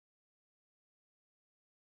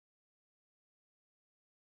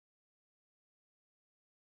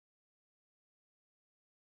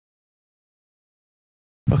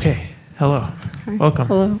Okay, hello. Hi. Welcome.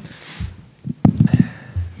 Hello.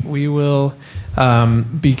 We will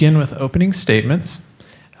begin with opening statements.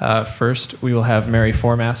 First, we will have Mary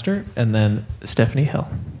Foremaster and then Stephanie Hill.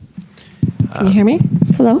 Can you hear me?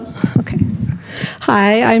 Hello? Okay.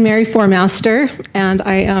 Hi, I'm Mary Foremaster, and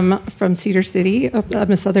I am from Cedar City.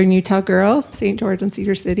 I'm a Southern Utah girl, St. George and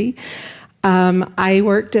Cedar City. I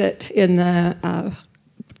worked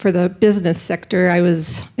for the business sector. I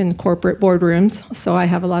was in corporate boardrooms, so I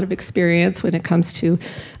have a lot of experience when it comes to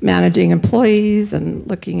managing employees and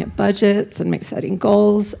looking at budgets and setting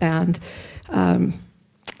goals and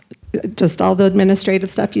just all the administrative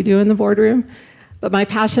stuff you do in the boardroom. But my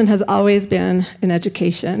passion has always been in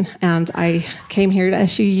education, and I came here to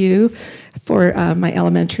SUU for my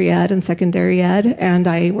elementary ed and secondary ed, and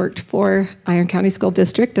I worked for Iron County School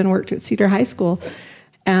District and worked at Cedar High School.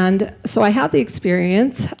 And so I have the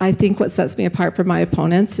experience. I think what sets me apart from my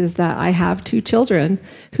opponents is that I have 2 children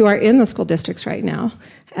who are in the school districts right now,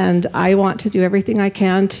 and I want to do everything I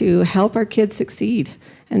can to help our kids succeed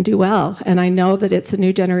and do well. And I know that it's a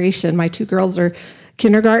new generation. My 2 girls are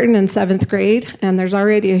kindergarten and 7th grade, and there's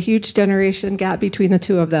already a huge generation gap between the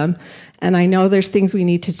 2 of them. And I know there's things we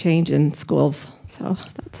need to change in schools. So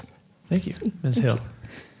that's... Thank you. Ms. Hill.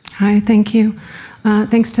 Hi, thank you.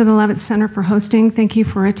 Thanks to the Leavitt Center for hosting. Thank you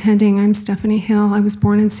for attending. I'm Stephanie Hill. I was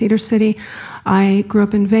born in Cedar City. I grew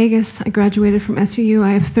up in Vegas. I graduated from SUU.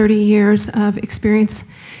 I have 30 years of experience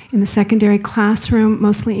in the secondary classroom,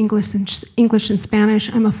 mostly English and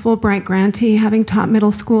Spanish. I'm a Fulbright grantee, having taught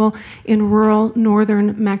middle school in rural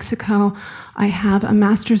northern Mexico. I have a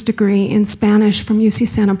master's degree in Spanish from UC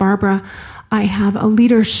Santa Barbara. I have a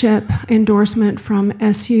leadership endorsement from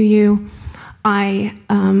SUU. I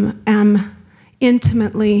am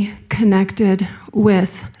intimately connected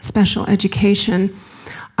with special education.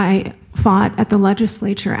 I fought at the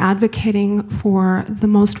legislature advocating for the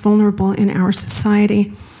most vulnerable in our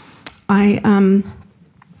society. I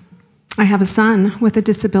have a son with a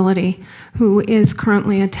disability who is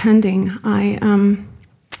currently attending. I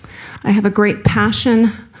have a great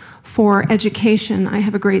passion for education. I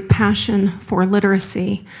have a great passion for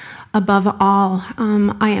literacy. Above all,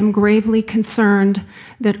 I am gravely concerned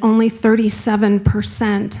that only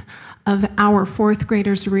 37% of our 4th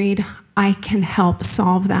graders read. I can help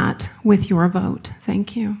solve that with your vote.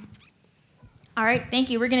 Thank you. All right, thank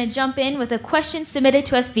you. We're going to jump in with a question submitted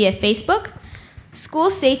to us via Facebook. School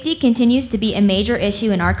safety continues to be a major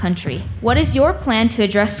issue in our country. What is your plan to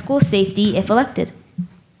address school safety if elected?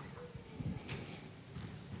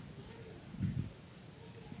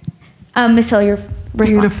 Ms. Hill, your response.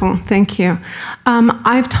 Beautiful, thank you.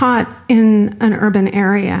 I've taught in an urban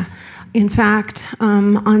area. In fact,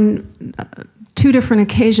 on 2 different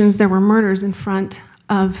occasions, there were murders in front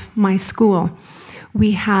of my school.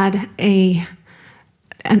 We had an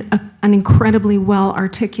incredibly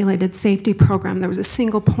well-articulated safety program. There was a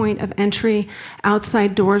single point of entry.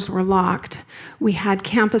 Outside doors were locked. We had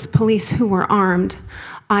campus police who were armed.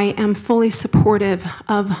 I am fully supportive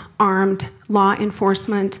of armed law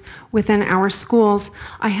enforcement within our schools.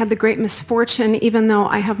 I had the great misfortune, even though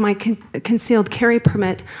I have my concealed carry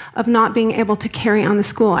permit, of not being able to carry on the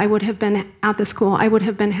school. I would have been at the school. I would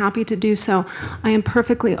have been happy to do so. I am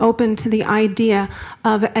perfectly open to the idea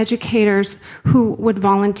of educators who would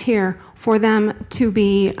volunteer for them to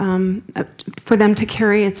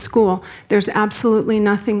carry at school. There's absolutely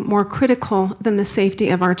nothing more critical than the safety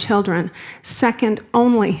of our children, second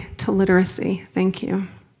only to literacy. Thank you.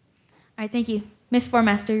 All right, thank you. Ms.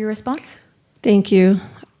 Foremaster, your response? Thank you.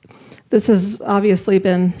 This has obviously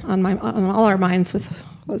been on all our minds with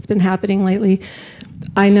what's been happening lately.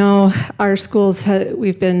 I know our schools,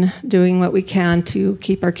 we've been doing what we can to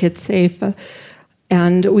keep our kids safe,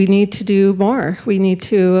 and we need to do more.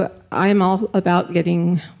 I'm all about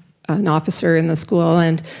getting an officer in the school,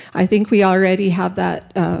 and I think we already have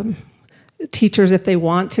that. Teachers, if they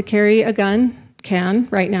want to carry a gun, can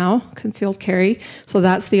right now, concealed carry, so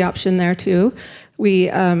that's the option there too. We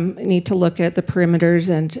need to look at the perimeters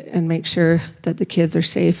and make sure that the kids are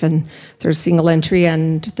safe, and there's single entry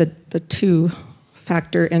and the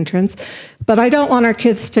 2-factor entrance. But I don't want our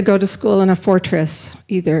kids to go to school in a fortress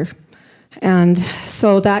either. And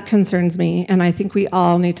so that concerns me, and I think we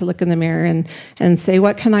all need to look in the mirror and say,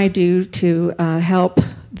 what can I do to help,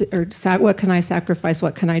 what can I sacrifice,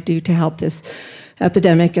 what can I do to help this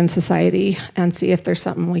epidemic in society, and see if there's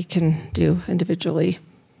something we can do individually.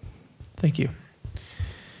 Thank you.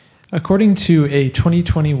 According to a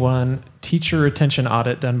 2021 teacher retention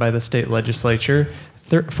audit done by the state legislature,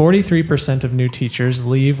 43% of new teachers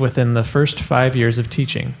leave within the first 5 years of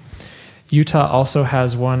teaching. Utah also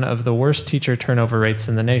has one of the worst teacher turnover rates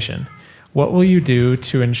in the nation. What will you do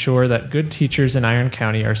to ensure that good teachers in Iron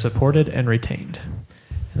County are supported and retained?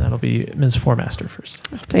 And that'll be Ms. Foremaster first.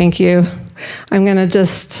 Thank you. I'm going to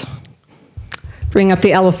just bring up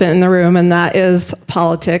the elephant in the room, and that is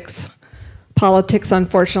politics. Politics,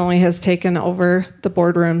 unfortunately, has taken over the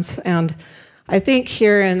boardrooms, and I think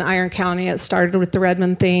here in Iron County it started with the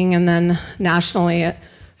Redmond thing, and then nationally it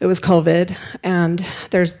was COVID, and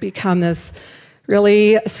there's become this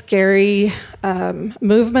really scary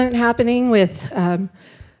movement happening with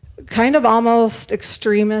kind of almost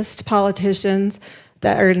extremist politicians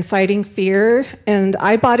that are inciting fear, and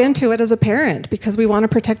I bought into it as a parent because we want to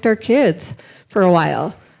protect our kids for a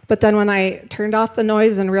while. But then when I turned off the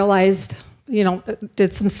noise and realized,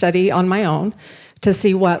 did some study on my own to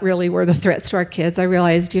see what really were the threats to our kids, I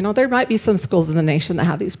realized, there might be some schools in the nation that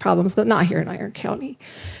have these problems, but not here in Iron County.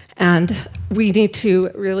 And we need to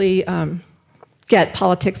really get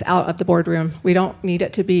politics out of the boardroom. We don't need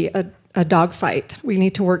it to be a dogfight. We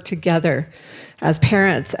need to work together as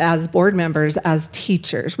parents, as board members, as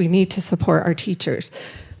teachers. We need to support our teachers.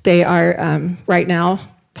 They are right now,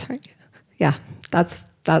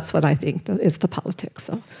 that's what I think is the politics.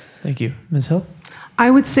 So, thank you. Ms. Hill? I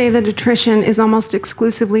would say that attrition is almost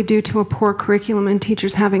exclusively due to a poor curriculum and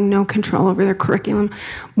teachers having no control over their curriculum.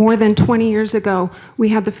 More than 20 years ago, we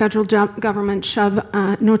had the federal government shove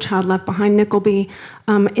No Child Left Behind, Nickelby,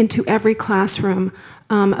 into every classroom.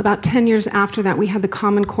 About 10 years after that, we had the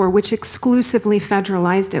Common Core, which exclusively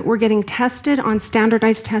federalized it. We're getting tested on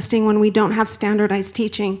standardized testing when we don't have standardized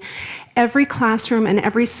teaching. Every classroom and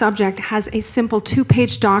every subject has a simple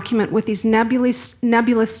 2-page document with these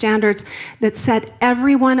nebulous standards that set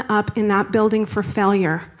everyone up in that building for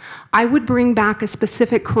failure. I would bring back a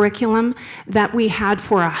specific curriculum that we had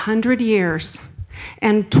for 100 years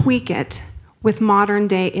and tweak it with modern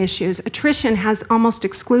day issues. Attrition has almost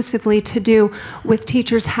exclusively to do with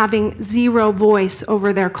teachers having zero voice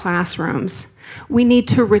over their classrooms. We need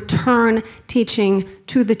to return teaching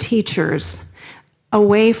to the teachers,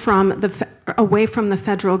 away from the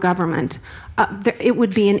federal government. It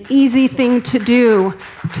would be an easy thing to do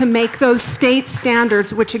to make those state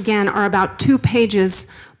standards, which again are about 2 pages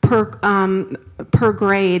per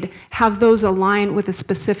grade, have those align with a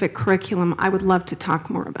specific curriculum. I would love to talk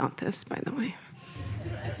more about this, by the way.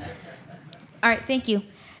 All right, thank you.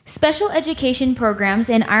 Special education programs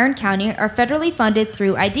in Iron County are federally funded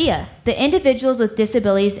through IDEA, the Individuals with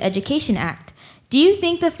Disabilities Education Act. Do you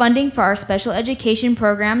think the funding for our special education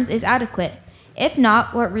programs is adequate? If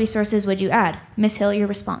not, what resources would you add? Ms. Hill, your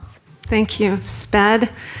response. Thank you. SPED.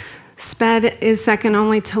 SPED is second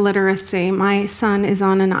only to literacy. My son is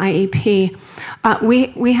on an IEP.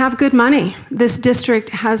 We have good money. This district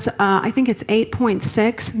has, I think it's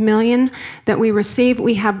 8.6 million that we receive.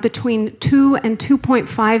 We have between 2 and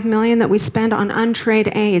 2.5 million that we spend on untrained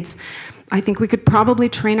aides. I think we could probably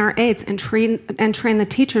train our aides and train the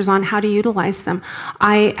teachers on how to utilize them.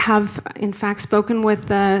 I have, in fact, spoken with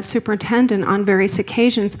the superintendent on various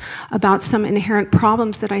occasions about some inherent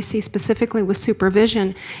problems that I see specifically with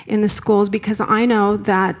supervision in the schools, because I know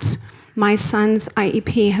that my son's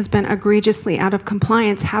IEP has been egregiously out of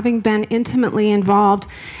compliance. Having been intimately involved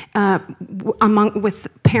with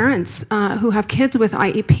parents who have kids with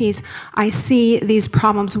IEPs, I see these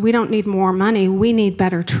problems. We don't need more money, we need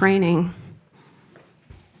better training.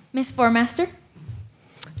 Ms. Foremaster?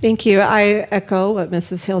 Thank you. I echo what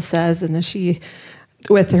Mrs. Hill says, and she,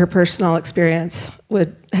 with her personal experience,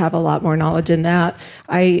 would have a lot more knowledge in that.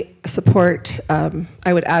 I support,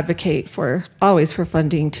 I would advocate always for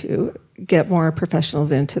funding to get more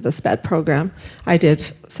professionals into the SPED program. I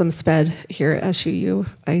did some SPED here at SUU.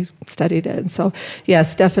 I studied it. And so,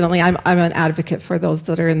 yes, definitely, I'm an advocate for those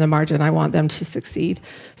that are in the margin. I want them to succeed.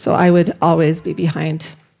 So I would always be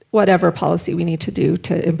behind whatever policy we need to do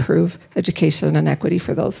to improve education and equity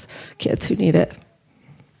for those kids who need it.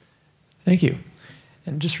 Thank you.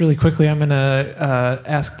 And just really quickly, I'm going to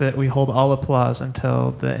ask that we hold all applause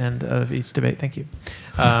until the end of each debate. Thank you.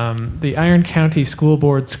 The Iron County School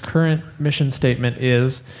Board's current mission statement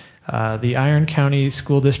is, the Iron County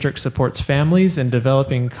School District supports families in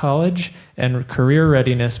developing college and career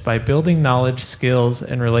readiness by building knowledge, skills,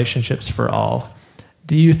 and relationships for all.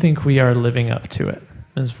 Do you think we are living up to it?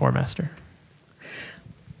 Ms. Foremaster.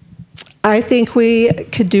 I think we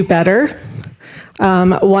could do better.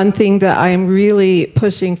 One thing that I'm really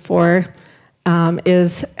pushing for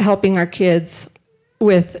is helping our kids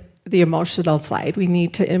with the emotional side. We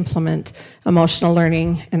need to implement emotional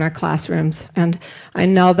learning in our classrooms. And I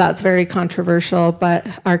know that's very controversial,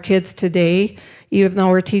 but our kids today, even though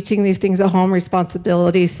we're teaching these things at home,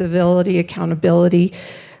 responsibility, civility, accountability,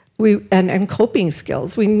 and coping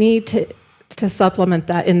skills, we need to to supplement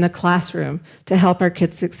that in the classroom to help our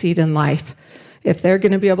kids succeed in life. If they're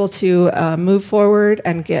going to be able to move forward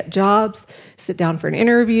and get jobs, sit down for an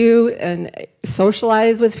interview, and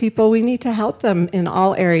socialize with people, we need to help them in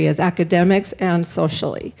all areas, academics and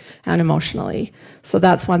socially and emotionally. So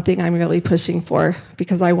that's one thing I'm really pushing for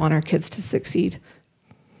because I want our kids to succeed.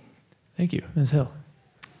 Thank you. Ms. Hill.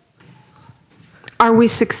 Are we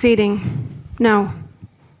succeeding? No.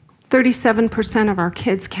 37% of our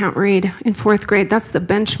kids can't read in 4th grade. That's the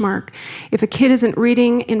benchmark. If a kid isn't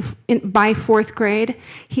reading by 4th grade,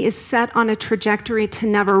 he is set on a trajectory to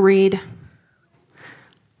never read.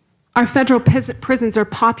 Our federal prisons are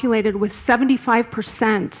populated with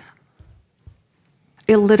 75%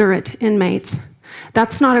 illiterate inmates.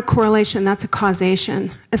 That's not a correlation, that's a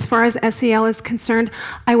causation. As far as SEL is concerned,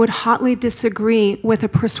 I would hotly disagree with a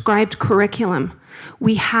prescribed curriculum.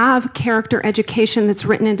 We have character education that's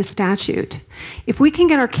written into statute. If we can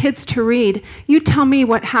get our kids to read, you tell me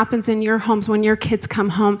what happens in your homes when your kids come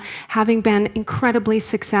home having been incredibly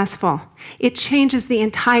successful. It changes the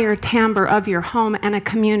entire timbre of your home and a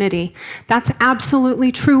community. That's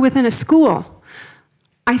absolutely true within a school.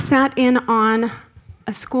 I sat in on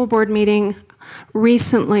a school board meeting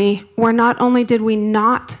recently where not only did we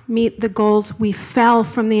not meet the goals, we fell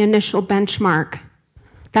from the initial benchmark.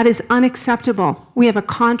 That is unacceptable. We have a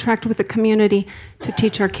contract with the community to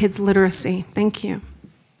teach our kids literacy. Thank you.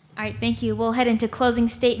 All right, thank you. We'll head into closing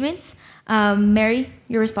statements. Mary,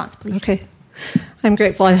 your response, please. Okay. I'm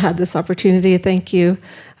grateful I had this opportunity. Thank you.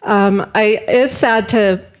 It's sad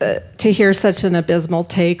to hear such an abysmal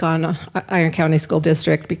take on Iron County School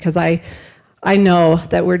District because I know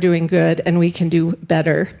that we're doing good and we can do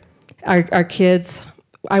better. Our kids,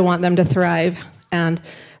 I want them to thrive. And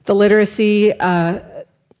the literacy,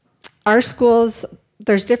 our schools,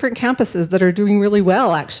 there's different campuses that are doing really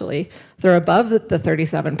well, actually. They're above the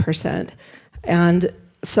 37%. And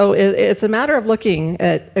so it's a matter of looking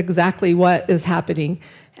at exactly what is happening.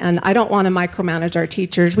 And I don't want to micromanage our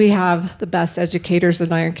teachers. We have the best educators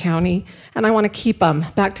in Iron County, and I want to keep them.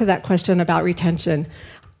 Back to that question about retention.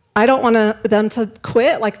 I don't want them to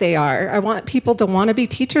quit like they are. I want people to want to be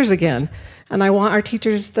teachers again. And I want our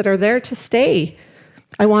teachers that are there to stay.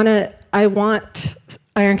 I want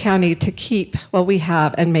Iron County to keep what we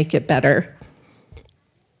have and make it better.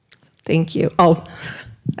 Thank you. Oh,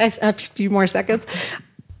 I have a few more seconds.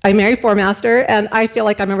 I'm Mary Foremaster, and I feel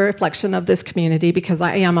like I'm a reflection of this community because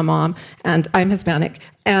I am a mom, and I'm Hispanic,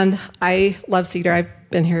 and I love Cedar. I've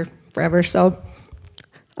been here forever, so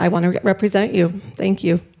I want to represent you. Thank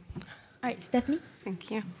you. All right, Stephanie.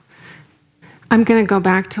 Thank you. I'm going to go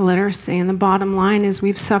back to literacy, and the bottom line is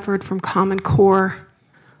we've suffered from Common Core.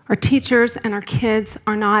 Our teachers and our kids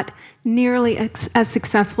are not nearly as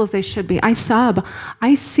successful as they should be. I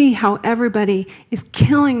see how everybody is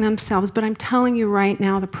killing themselves, but I'm telling you right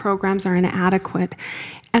now the programs are inadequate,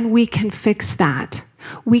 and we can fix that.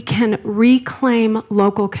 We can reclaim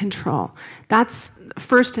local control. That's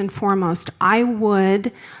first and foremost. I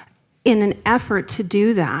would, in an effort to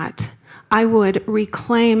do that, I would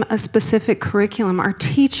reclaim a specific curriculum. Our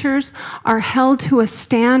teachers are held to a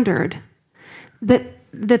standard that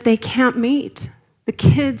they can't meet. The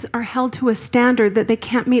kids are held to a standard that they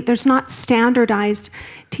can't meet. There's not standardized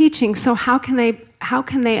teaching, so how can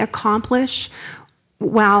they accomplish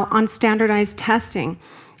while on standardized testing?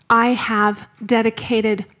 I have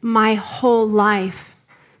dedicated my whole life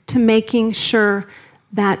to making sure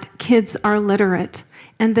that kids are literate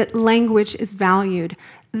and that language is valued.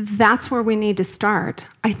 That's where we need to start.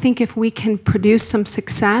 I think if we can produce some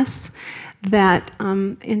success, that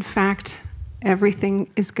in fact, everything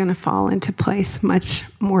is going to fall into place much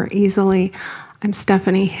more easily. I'm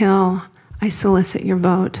Stephanie Hill. I solicit your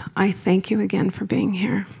vote. I thank you again for being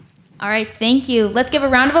here. All right, thank you. Let's give a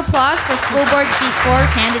round of applause for School Board Seat 4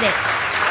 candidates.